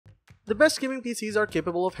The best gaming PCs are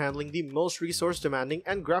capable of handling the most resource demanding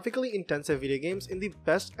and graphically intensive video games in the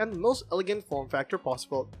best and most elegant form factor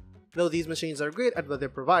possible. Though these machines are great at what they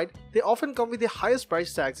provide, they often come with the highest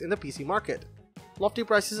price tags in the PC market. Lofty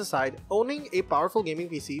prices aside, owning a powerful gaming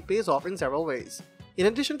PC pays off in several ways. In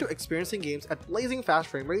addition to experiencing games at blazing fast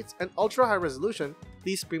frame rates and ultra high resolution,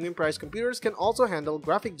 these premium priced computers can also handle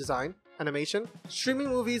graphic design, animation, streaming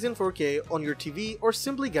movies in 4K on your TV, or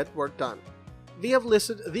simply get work done. We have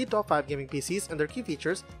listed the top 5 gaming PCs and their key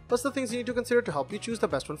features, plus the things you need to consider to help you choose the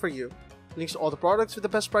best one for you. Links to all the products with the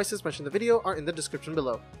best prices mentioned in the video are in the description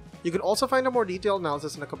below. You can also find a more detailed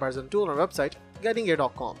analysis and a comparison tool on our website,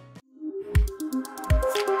 guidinggear.com.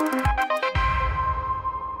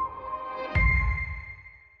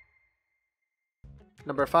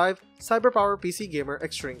 Number 5. CyberpowerPC Gamer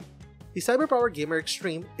Xtreme. The CyberpowerPC Gamer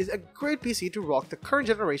Xtreme is a great PC to rock the current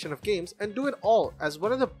generation of games and do it all as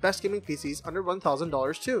one of the best gaming PCs under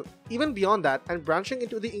 $1,000 too. Even beyond that, and branching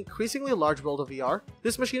into the increasingly large world of VR,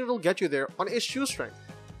 this machine will get you there on a shoestring.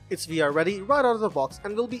 It's VR ready right out of the box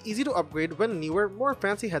and will be easy to upgrade when newer, more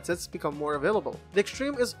fancy headsets become more available. The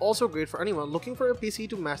Xtreme is also great for anyone looking for a PC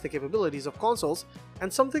to match the capabilities of consoles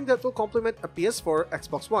and something that will complement a PS4,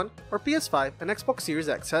 Xbox One, or PS5 and Xbox Series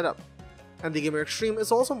X setup. And the Gamer Xtreme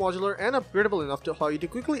is also modular and upgradable enough to allow you to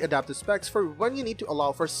quickly adapt the specs for when you need to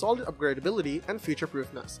allow for solid upgradability and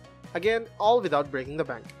future-proofness. Again, all without breaking the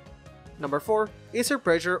bank. Number 4. Acer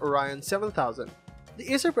Predator Orion 7000.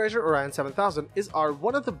 The Acer Predator Orion 7000 is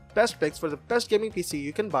one of the best picks for the best gaming PC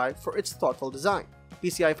you can buy for its thoughtful design,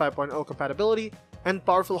 PCI 5.0 compatibility, and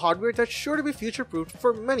powerful hardware that's sure to be future-proofed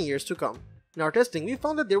for many years to come. In our testing, we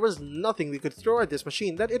found that there was nothing we could throw at this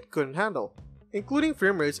machine that it couldn't handle, including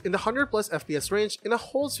frame rates in the 100+ FPS range in a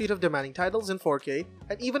whole suite of demanding titles in 4K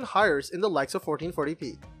and even higher in the likes of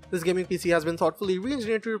 1440p. This gaming PC has been thoughtfully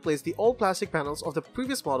re-engineered to replace the all plastic panels of the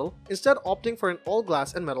previous model, instead opting for an all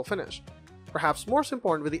glass and metal finish. Perhaps most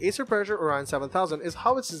important with the Acer Predator Orion 7000 is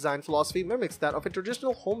how its design philosophy mimics that of a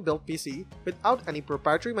traditional home-built PC without any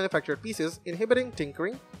proprietary manufactured pieces inhibiting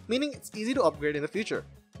tinkering, meaning it's easy to upgrade in the future.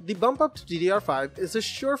 The bump up to DDR5 is a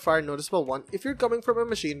surefire noticeable one if you're coming from a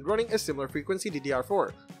machine running a similar frequency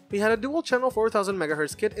DDR4. We had a dual channel 4000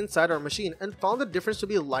 MHz kit inside our machine and found the difference to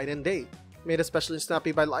be light and day, made especially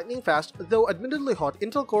snappy by lightning fast though admittedly hot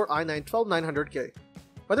Intel Core i9-12900K.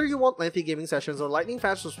 Whether you want lengthy gaming sessions or lightning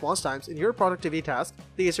fast response times in your productivity tasks,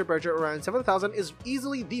 the Acer Predator Orion 7000 is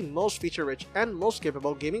easily the most feature-rich and most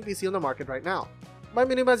capable gaming PC on the market right now. By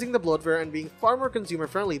minimizing the bloatware and being far more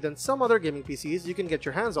consumer-friendly than some other gaming PCs you can get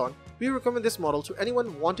your hands on, we recommend this model to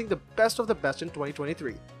anyone wanting the best of the best in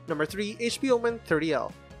 2023. Number 3. HP Omen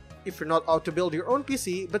 30L. If you're not out to build your own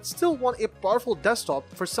PC but still want a powerful desktop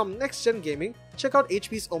for some next-gen gaming, check out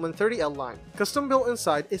HP's Omen 30L line. Custom built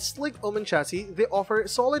inside a sleek Omen chassis, they offer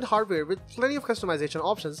solid hardware with plenty of customization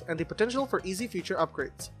options and the potential for easy future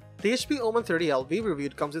upgrades. The HP Omen 30L we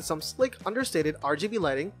reviewed comes with some slick, understated RGB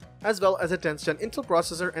lighting, as well as a 10th Gen Intel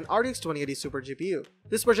processor and RTX 2080 Super GPU.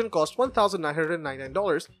 This version costs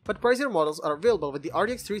 $1,999, but pricier models are available with the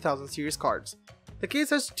RTX 3000 series cards. The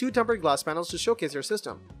case has 2 tempered glass panels to showcase your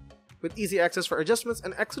system, with easy access for adjustments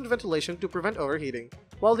and excellent ventilation to prevent overheating.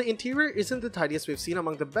 While the interior isn't the tidiest we've seen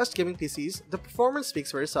among the best gaming PCs, the performance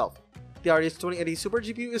speaks for itself. The RTX 2080 Super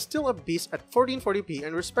GPU is still a beast at 1440p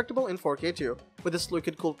and respectable in 4K too, with this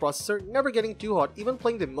liquid-cooled processor never getting too hot even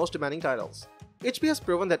playing the most demanding titles. HP has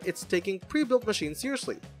proven that it's taking pre-built machines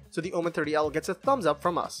seriously, so the Omen 30L gets a thumbs up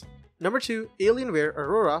from us. Number 2. Alienware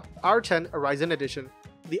Aurora R13 Ryzen Edition.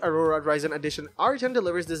 The Aurora Ryzen Edition R10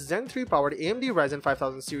 delivers the Zen 3 powered AMD Ryzen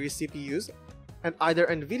 5000 series CPUs and either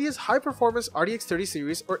NVIDIA's high-performance RTX 30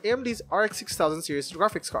 series or AMD's RX 6000 series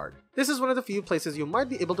graphics card. This is one of the few places you might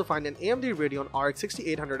be able to find an AMD Radeon RX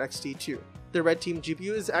 6800 XT too. The Red Team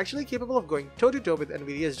GPU is actually capable of going toe-to-toe with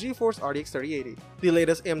NVIDIA's GeForce RTX 3080. The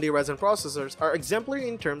latest AMD Ryzen processors are exemplary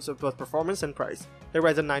in terms of both performance and price. The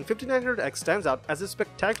Ryzen 9 5900X stands out as a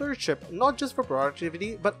spectacular chip not just for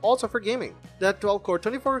productivity but also for gaming. That 12-core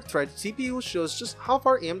 24-thread CPU shows just how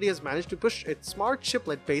far AMD has managed to push its smart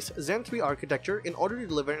chiplet-based Zen 3 architecture in order to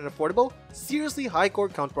deliver an affordable, seriously high core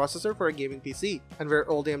count processor for a gaming PC. And where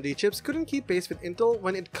old AMD chips couldn't keep pace with Intel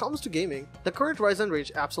when it comes to gaming, the current Ryzen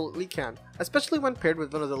range absolutely can, especially when paired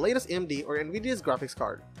with one of the latest AMD or NVIDIA's graphics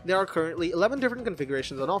card. There are currently 11 different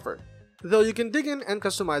configurations on offer, though you can dig in and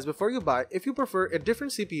customize before you buy if you prefer a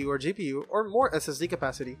different CPU or GPU or more SSD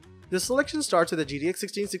capacity. The selection starts with a GTX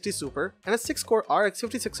 1660 Super and a 6-core RX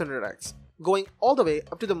 5600X, going all the way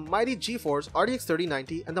up to the mighty GeForce RTX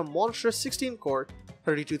 3090 and the monstrous 16-core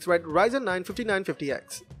 32-thread Ryzen 9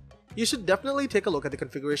 5950X. You should definitely take a look at the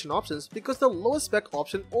configuration options because the lowest spec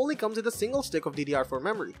option only comes with a single stick of DDR4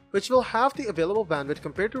 memory, which will have the available bandwidth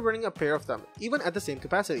compared to running a pair of them, even at the same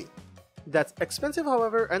capacity. That's expensive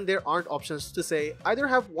however, and there aren't options to say either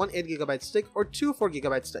have one 8GB stick or two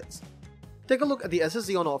 4GB sticks. Take a look at the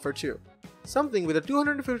SSD on offer too. Something with a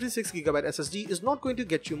 256GB SSD is not going to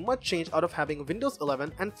get you much change out of having Windows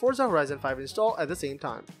 11 and Forza Horizon 5 installed at the same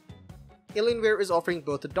time. Alienware is offering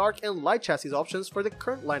both the dark and light chassis options for the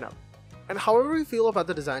current lineup. And however you feel about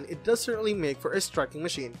the design, it does certainly make for a striking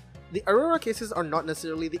machine. The Aurora cases are not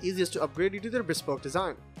necessarily the easiest to upgrade due to their bespoke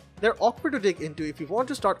design. They're awkward to dig into if you want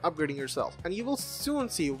to start upgrading yourself, and you will soon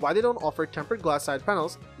see why they don't offer tempered glass side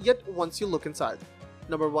panels yet once you look inside.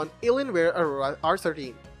 Number 1. Alienware Aurora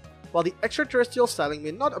R13. While the extraterrestrial styling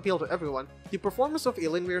may not appeal to everyone, the performance of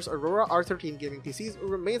Alienware's Aurora R13 gaming PCs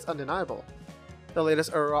remains undeniable. The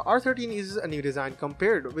latest Aurora R13 uses a new design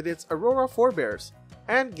compared with its Aurora forebears,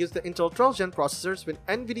 and gives the Intel 12th Gen processors with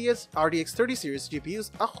NVIDIA's RTX 30 series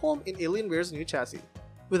GPUs a home in Alienware's new chassis.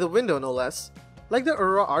 With a window no less. Like the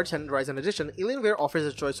Aurora R10 Ryzen Edition, Alienware offers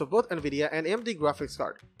a choice of both NVIDIA and AMD graphics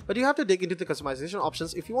card, but you have to dig into the customization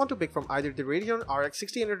options if you want to pick from either the Radeon RX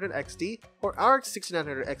 1600 XT or RX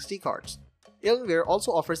 6900 XT cards. Alienware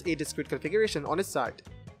also offers a discrete configuration on its site.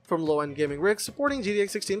 From low-end gaming rigs supporting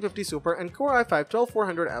GTX 1650 Super and Core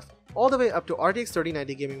i5-12400F, all the way up to RTX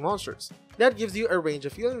 3090 gaming monsters. That gives you a range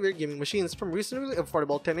of Alienware gaming machines from reasonably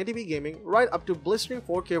affordable 1080p gaming right up to blistering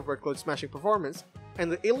 4K workload smashing performance,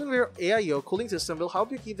 and the Alienware AIO cooling system will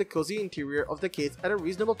help you keep the cozy interior of the case at a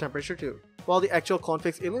reasonable temperature too. While the actual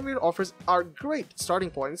configs Alienware offers are great starting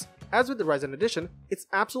points, as with the Ryzen Edition, it's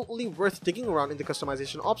absolutely worth digging around in the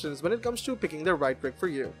customization options when it comes to picking the right rig for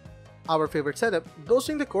you. Our favorite setup,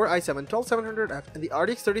 boasting the Core i7-12700F and the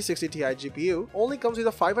RTX 3060 Ti GPU, only comes with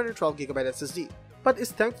a 512GB SSD, but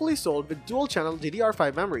is thankfully sold with dual-channel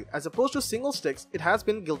DDR5 memory as opposed to single sticks it has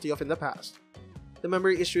been guilty of in the past. The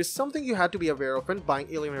memory issue is something you had to be aware of when buying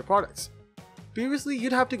Alienware products. Previously,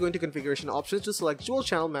 you'd have to go into configuration options to select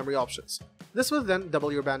dual-channel memory options. This would then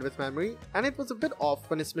double your bandwidth memory, and it was a bit off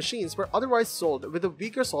when its machines were otherwise sold with a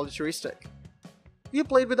weaker solitary stick. We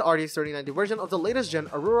played with the RTX 3090 version of the latest gen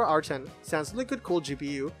Aurora R10 sans liquid-cooled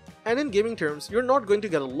GPU, and in gaming terms, you're not going to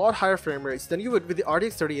get a lot higher frame rates than you would with the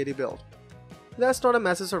RTX 3080 build. That's not a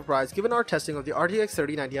massive surprise given our testing of the RTX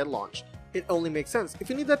 3090 at launch. It only makes sense if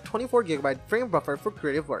you need that 24GB frame buffer for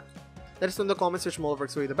creative work. Let us know in the comments which model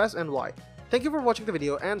works for you the best and why. Thank you for watching the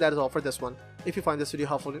video, and that is all for this one. If you find this video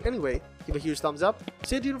helpful in any way, give a huge thumbs up,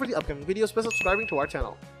 stay tuned for the upcoming videos by subscribing to our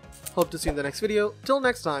channel. Hope to see you in the next video. Till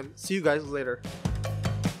next time, see you guys later.